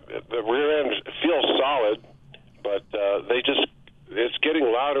 The rear end feels solid, but it's getting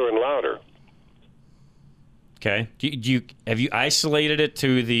louder and louder. Okay. Have you isolated it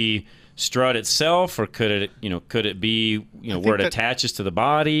to the strut itself, or could it be where it attaches to the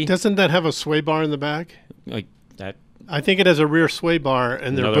body? Doesn't that have a sway bar in the back? Like that? I think it has a rear sway bar,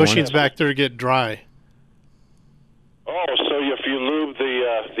 and their bushings back there get dry. Oh, so if you lube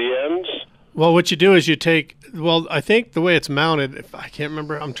the ends? Well, what you do is you take. Well, I think the way it's mounted, if I can't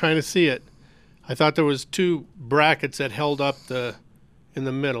remember, I'm trying to see it. I thought there was two brackets that held up in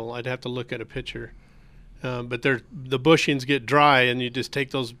the middle. I'd have to look at a picture. But the bushings get dry, and you just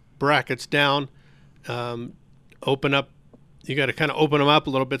take those brackets down, open up. You got to kind of open them up a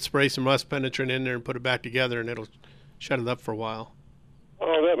little bit, spray some rust penetrant in there, and put it back together, and it'll shut it up for a while.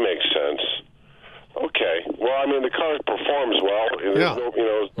 Oh, that makes sense. Okay. Well, I mean, the car performs well.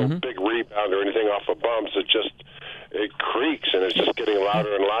 There's no big rebound or anything off of bumps. It creaks, and it's just getting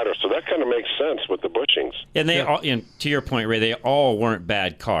louder and louder. So that kind of makes sense with the bushings. And they all, to your point, Ray, they all weren't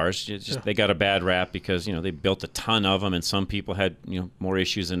bad cars. They got a bad rap because they built a ton of them, and some people had more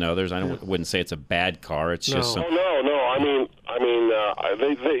issues than others. I wouldn't say it's a bad car. It's just no. I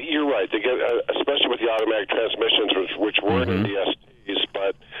mean, you're right. They get, especially with the automatic transmissions, which weren't in the STs.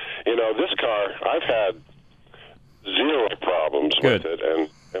 But this car, I've had zero problems with it,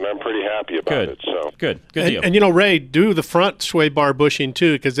 and I'm pretty happy about it. So good deal. And Ray, do the front sway bar bushing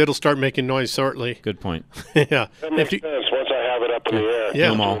too, because it'll start making noise shortly. Good point. Yeah, that makes sense. Once I have it up in the air,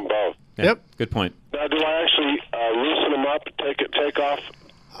 Yeah. do them both. Yeah. Yep. Good point. Now, do I actually loosen them up, take off?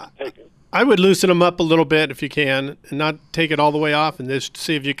 I would loosen them up a little bit if you can, and not take it all the way off, and just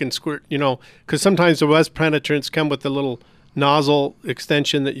see if you can squirt. Because sometimes the rust penetrants come with a little nozzle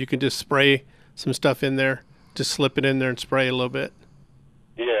extension that you can just spray some stuff in there. Just slip it in there and spray a little bit.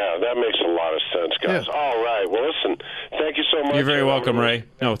 Yeah, that makes a lot of sense, guys. Yeah. All right. Well, listen, thank you so much. You're very welcome, Ray.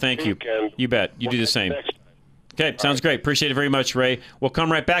 No, thank you. You bet. You do the same. Okay, sounds great. Appreciate it very much, Ray. We'll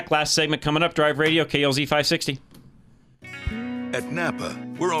come right back. Last segment coming up. Drive Radio, KLZ 560. At Napa,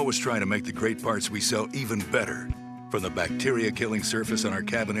 we're always trying to make the great parts we sell even better. From the bacteria-killing surface on our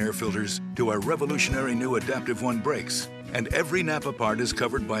cabin air filters to our revolutionary new Adaptive One brakes. And every Napa part is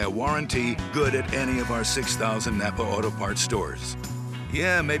covered by a warranty good at any of our 6,000 Napa Auto Parts stores.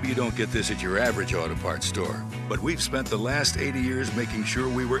 Yeah, maybe you don't get this at your average auto parts store, but we've spent the last 80 years making sure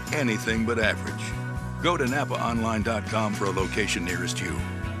we were anything but average. Go to NapaOnline.com for a location nearest you.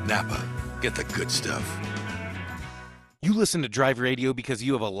 Napa, get the good stuff. You listen to Drive Radio because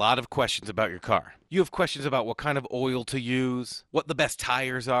you have a lot of questions about your car. You have questions about what kind of oil to use, what the best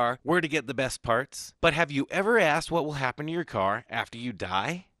tires are, where to get the best parts. But have you ever asked what will happen to your car after you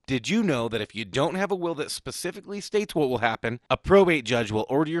die? Did you know that if you don't have a will that specifically states what will happen, a probate judge will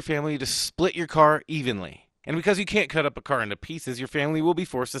order your family to split your car evenly? And because you can't cut up a car into pieces, your family will be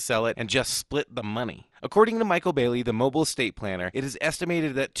forced to sell it and just split the money. According to Michael Bailey, the mobile estate planner, it is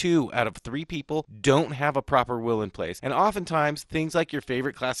estimated that 2 out of 3 people don't have a proper will in place. And oftentimes, things like your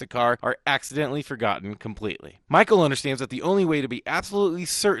favorite classic car are accidentally forgotten completely. Michael understands that the only way to be absolutely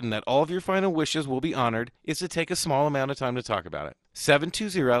certain that all of your final wishes will be honored is to take a small amount of time to talk about it.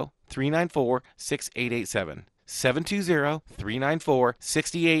 720-394-6887.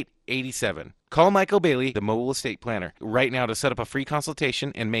 720-394-6887. Call Michael Bailey, the mobile estate planner, right now to set up a free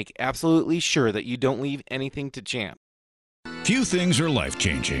consultation and make absolutely sure that you don't leave anything to chance. Few things are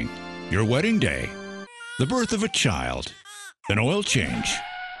life-changing. Your wedding day, the birth of a child, an oil change.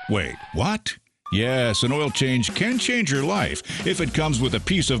 Wait, what? Yes, an oil change can change your life if it comes with a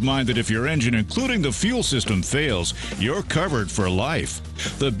peace of mind that if your engine, including the fuel system, fails, you're covered for life.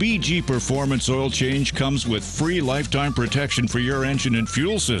 The BG Performance Oil Change comes with free lifetime protection for your engine and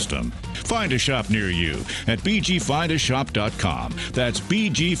fuel system. Find a shop near you at bgfindashop.com. That's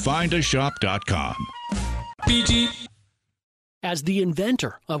bgfindashop.com. BG. As the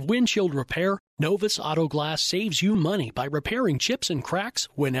inventor of windshield repair, Novus Auto Glass saves you money by repairing chips and cracks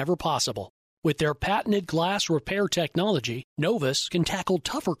whenever possible. With their patented glass repair technology, Novus can tackle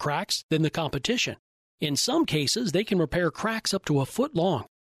tougher cracks than the competition. In some cases, they can repair cracks up to a foot long,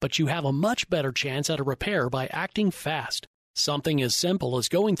 but you have a much better chance at a repair by acting fast. Something as simple as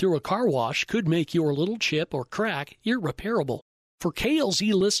going through a car wash could make your little chip or crack irreparable. For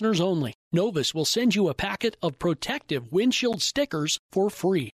KLZ listeners only, Novus will send you a packet of protective windshield stickers for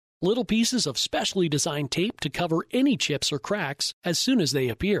free. Little pieces of specially designed tape to cover any chips or cracks as soon as they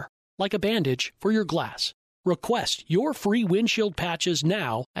appear, like a bandage for your glass. Request your free windshield patches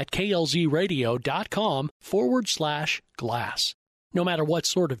now at klzradio.com/glass. No matter what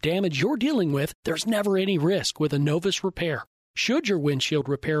sort of damage you're dealing with, there's never any risk with a Novus repair. Should your windshield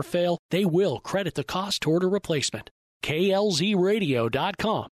repair fail, they will credit the cost toward a replacement.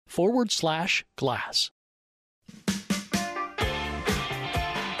 klzradio.com/glass.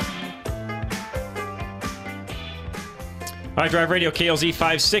 All right, Drive Radio, KLZ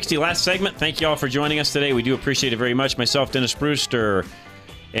 560. Last segment. Thank you all for joining us today. We do appreciate it very much. Myself, Dennis Brewster,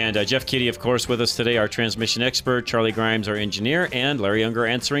 and Jeff Kitty, of course, with us today, our transmission expert, Charlie Grimes, our engineer, and Larry Unger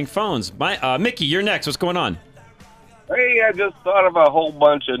answering phones. Mickey, you're next. What's going on? Hey, I just thought of a whole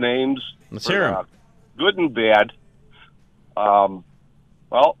bunch of names. Let's hear them. Good and bad. Well,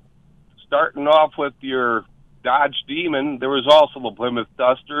 starting off with your Dodge Demon, there was also the Plymouth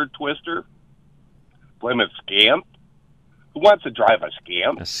Duster, Twister, Plymouth Scamp. Who wants to drive a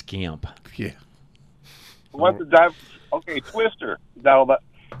Scamp? A Scamp. Yeah. Who wants to drive? Okay, Twister. That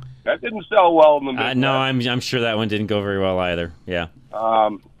didn't sell well in the Midwest. No, I'm sure that one didn't go very well either. Yeah.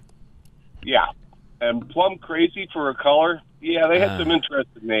 Yeah. And Plum Crazy for a color. Yeah, they had some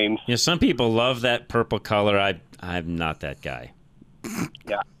interesting names. Yeah, some people love that purple color. I'm not that guy.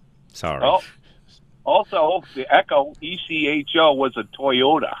 Yeah. Sorry. Well, also, the Echo ECHO was a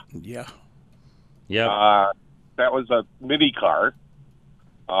Toyota. Yeah. Yeah. That was a mini car.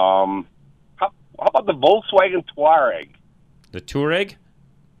 How about the Volkswagen Touareg? The Touareg?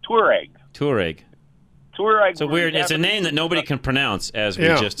 Touareg. It's a weird. It's a name that nobody can pronounce, as we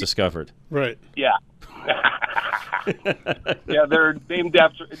just discovered. Right. Yeah. Yeah, they're named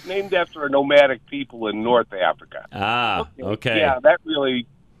after a nomadic people in North Africa. Okay. Yeah, that really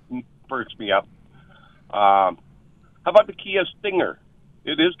perks me up. How about the Kia Stinger?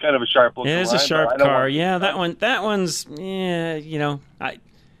 It is kind of a sharp looking. It is a sharp car. Yeah, that one's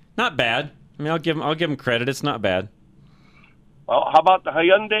not bad. I mean, I'll give them credit. It's not bad. Well, how about the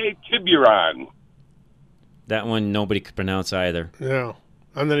Hyundai Tiburon? That one nobody could pronounce either. Yeah,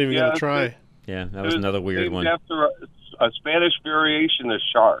 I'm not even going to try. Yeah, that was another weird one. After a Spanish variation of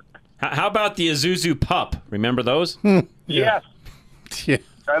Shark. How about the Isuzu Pup? Remember those? Yes. Yeah.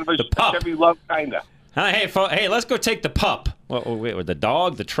 Kind of a Chevy Love, kind of. Hey, let's go take the Pup. Wait, the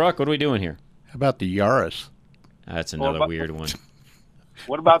dog, the truck? What are we doing here? How about the Yaris? That's another weird one.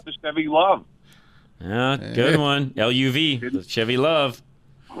 What about the Chevy Love? Good one. LUV, the Chevy Love.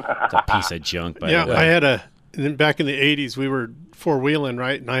 It's a piece of junk, by the way. I had back in the 80s, we were four-wheeling,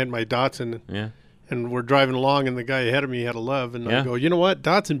 right? And I had my Datsun. Yeah. And we're driving along, and the guy ahead of me had a Love. And I go, you know what?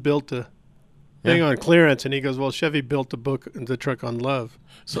 Datsun built a thing on clearance. And he goes, well, Chevy built the truck on Love.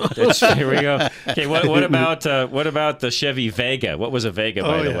 So here we go. Okay, what about the Chevy Vega? What was a Vega,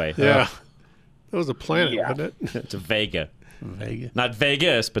 by the way? Yeah. That was a Planet, wasn't it? It's a Vega. Not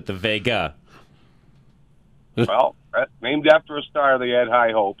Vegas, but the Vega. Well, named after a star, they had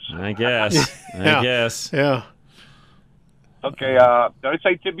high hopes. I guess. Yeah. Okay, did I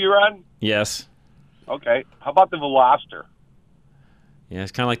say Tiburon? Yes. Okay. How about the Veloster? Yeah,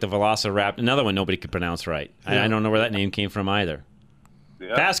 it's kind of like the Velociraptor. Another one nobody could pronounce right. I don't know where that name came from either.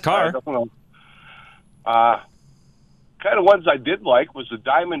 Yeah, Fast car. I don't know. Kind of ones I did like was the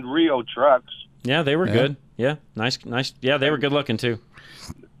Diamond Rio trucks. Yeah, they were good. Yeah, nice. Yeah, they were good looking too.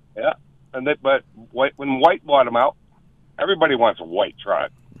 Yeah, but when White bought them out, everybody wants a white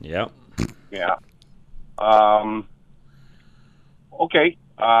truck. Yep. Yeah. Okay.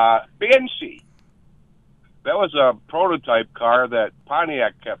 Banshee. That was a prototype car that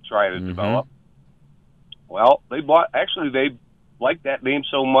Pontiac kept trying to develop. Well, they liked that name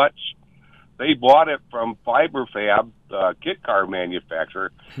so much, they bought it from Fiberfab, the kit car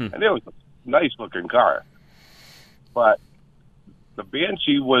manufacturer, and it was a nice-looking car. But the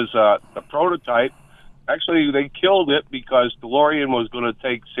Banshee was the prototype. Actually, they killed it because DeLorean was going to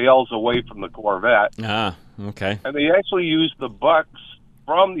take sales away from the Corvette. Ah, okay. And they actually used the bucks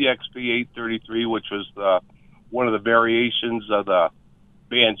from the XP833, which was one of the variations of the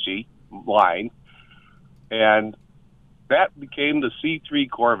Banshee line, and that became the C3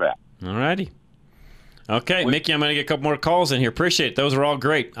 Corvette. All righty. Okay, Mickey, I'm going to get a couple more calls in here. Appreciate it. Those are all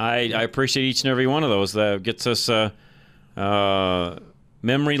great. I appreciate each and every one of those. That gets us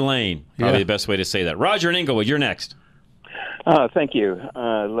memory lane, probably the best way to say that. Roger in Inglewood, you're next. Thank you.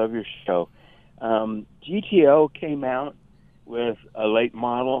 Love your show. GTO came out with a late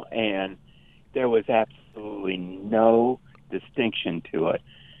model, and there was absolutely no distinction to it,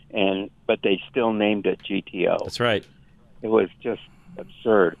 but they still named it GTO. That's right. It was just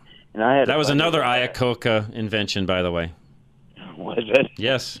absurd. And that was another Iacocca invention, by the way. Was it?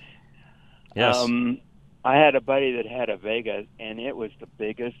 Yes. Yes. I had a buddy that had a Vega, and it was the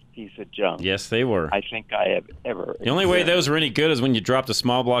biggest piece of junk. Yes, they were. I think I have ever. The only way those were any good is when you dropped a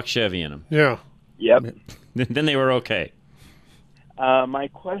small block Chevy in them. Yeah. Yep. Then they were okay. My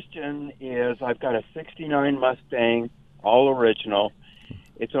question is, I've got a '69 Mustang, all original.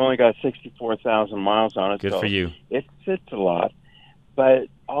 It's only got 64,000 miles on it. Good for you. It sits a lot, but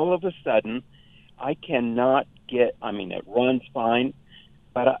all of a sudden, I cannot get. I mean, it runs fine,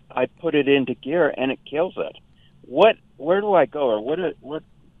 but I put it into gear and it kills it. Where do I go, or what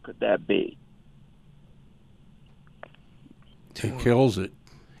could that be? It kills it.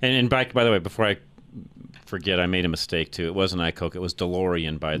 And by the way, before I forget, I made a mistake too. It wasn't Iacocca, it was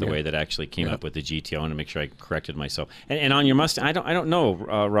DeLorean, by the way, that actually came up with the GTO. I want to make sure I corrected myself. And on your Mustang, I don't know,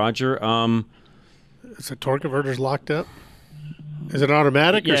 Roger. Is the torque converters locked up? Is it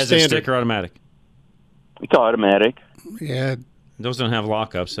automatic or is standard? it stick or automatic? It's automatic. Yeah. Those don't have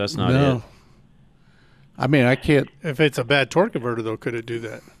lockups. That's not it. I mean, I can't. If it's a bad torque converter, though, could it do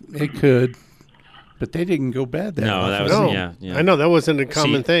that? It could. But they didn't go bad that No, that was, yeah. I know, that wasn't a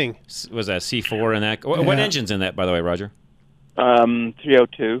common thing. Was that C4 in that? What engine's in that, by the way, Roger?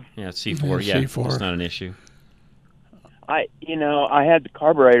 302. Yeah, C4. Yeah, C4. That's not an issue. I had the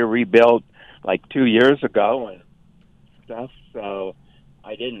carburetor rebuilt like 2 years ago and stuff, so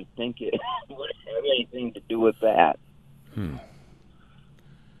I didn't think it would have anything to do with that.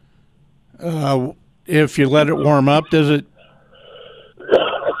 If you let it warm up, does it?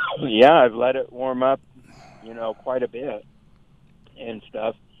 Yeah, I've let it warm up, quite a bit and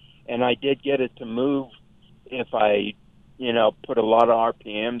stuff. And I did get it to move if I, put a lot of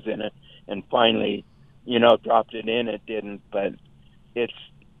RPMs in it and finally, dropped it in. It didn't, but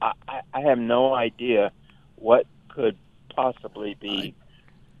I have no idea what could possibly be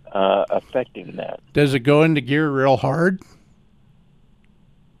affecting that. Does it go into gear real hard?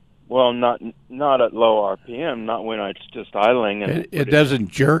 Well, not at low RPM, not when it's just idling. And it doesn't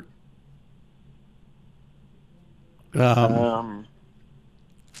jerk? Well,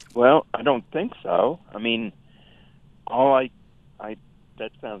 I don't think so. I mean, that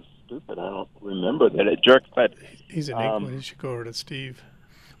sounds stupid. I don't remember that it jerks, but he's an Inglewood. You should go over to Steve.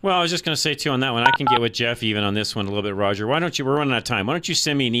 Well, I was just going to say, too, on that one, I can get with Jeff even on this one a little bit, Roger. Why don't you, we're running out of time, why don't you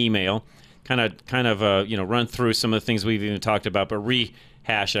send me an email, kind of run through some of the things we've even talked about, but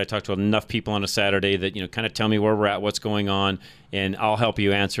rehash it. I talked to enough people on a Saturday that, kind of tell me where we're at, what's going on, and I'll help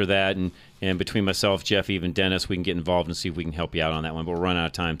you answer that. And between myself, Jeff, even Dennis, we can get involved and see if we can help you out on that one. But we're running out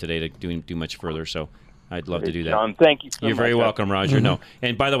of time today to do much further, so I'd love to do that. John, thank you so much. You're very welcome, Roger. No.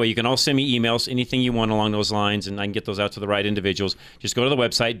 And by the way, you can all send me emails, anything you want along those lines, and I can get those out to the right individuals. Just go to the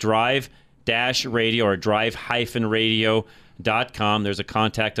website, drive-radio or drive-radio.com. drive-radio.com. There's a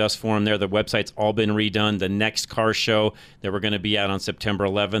contact us form there. The website's all been redone. The next car show that we're going to be at on September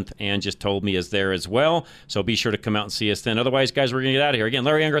 11th, Ann just told me, is there as well. So be sure to come out and see us then. Otherwise, guys, we're going to get out of here. Again,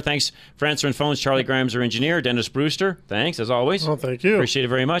 Larry Unger, thanks for answering phones. Charlie Grimes, our engineer. Dennis Brewster, thanks, as always. Oh, thank you. Appreciate it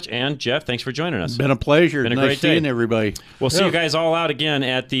very much. And Jeff, thanks for joining us. Been a pleasure. Been a nice great seeing day. everybody. We'll see you guys all out again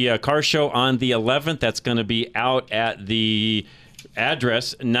at the car show on the 11th. That's going to be out at the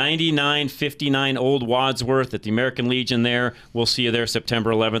address 9959 Old Wadsworth at the American Legion there. We'll see you there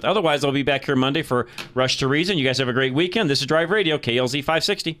September 11th. Otherwise, I'll be back here Monday for Rush to Reason. You guys have a great weekend. This is Drive Radio, KLZ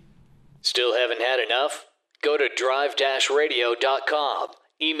 560. Still haven't had enough? Go to drive-radio.com.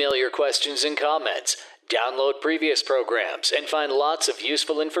 Email your questions and comments. Download previous programs and find lots of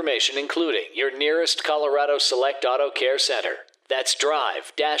useful information, including your nearest Colorado Select Auto Care Center. That's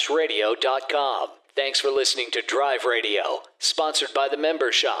drive-radio.com. Thanks for listening to Drive Radio, sponsored by the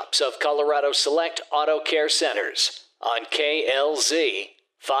member shops of Colorado Select Auto Care Centers on KLZ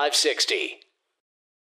 560.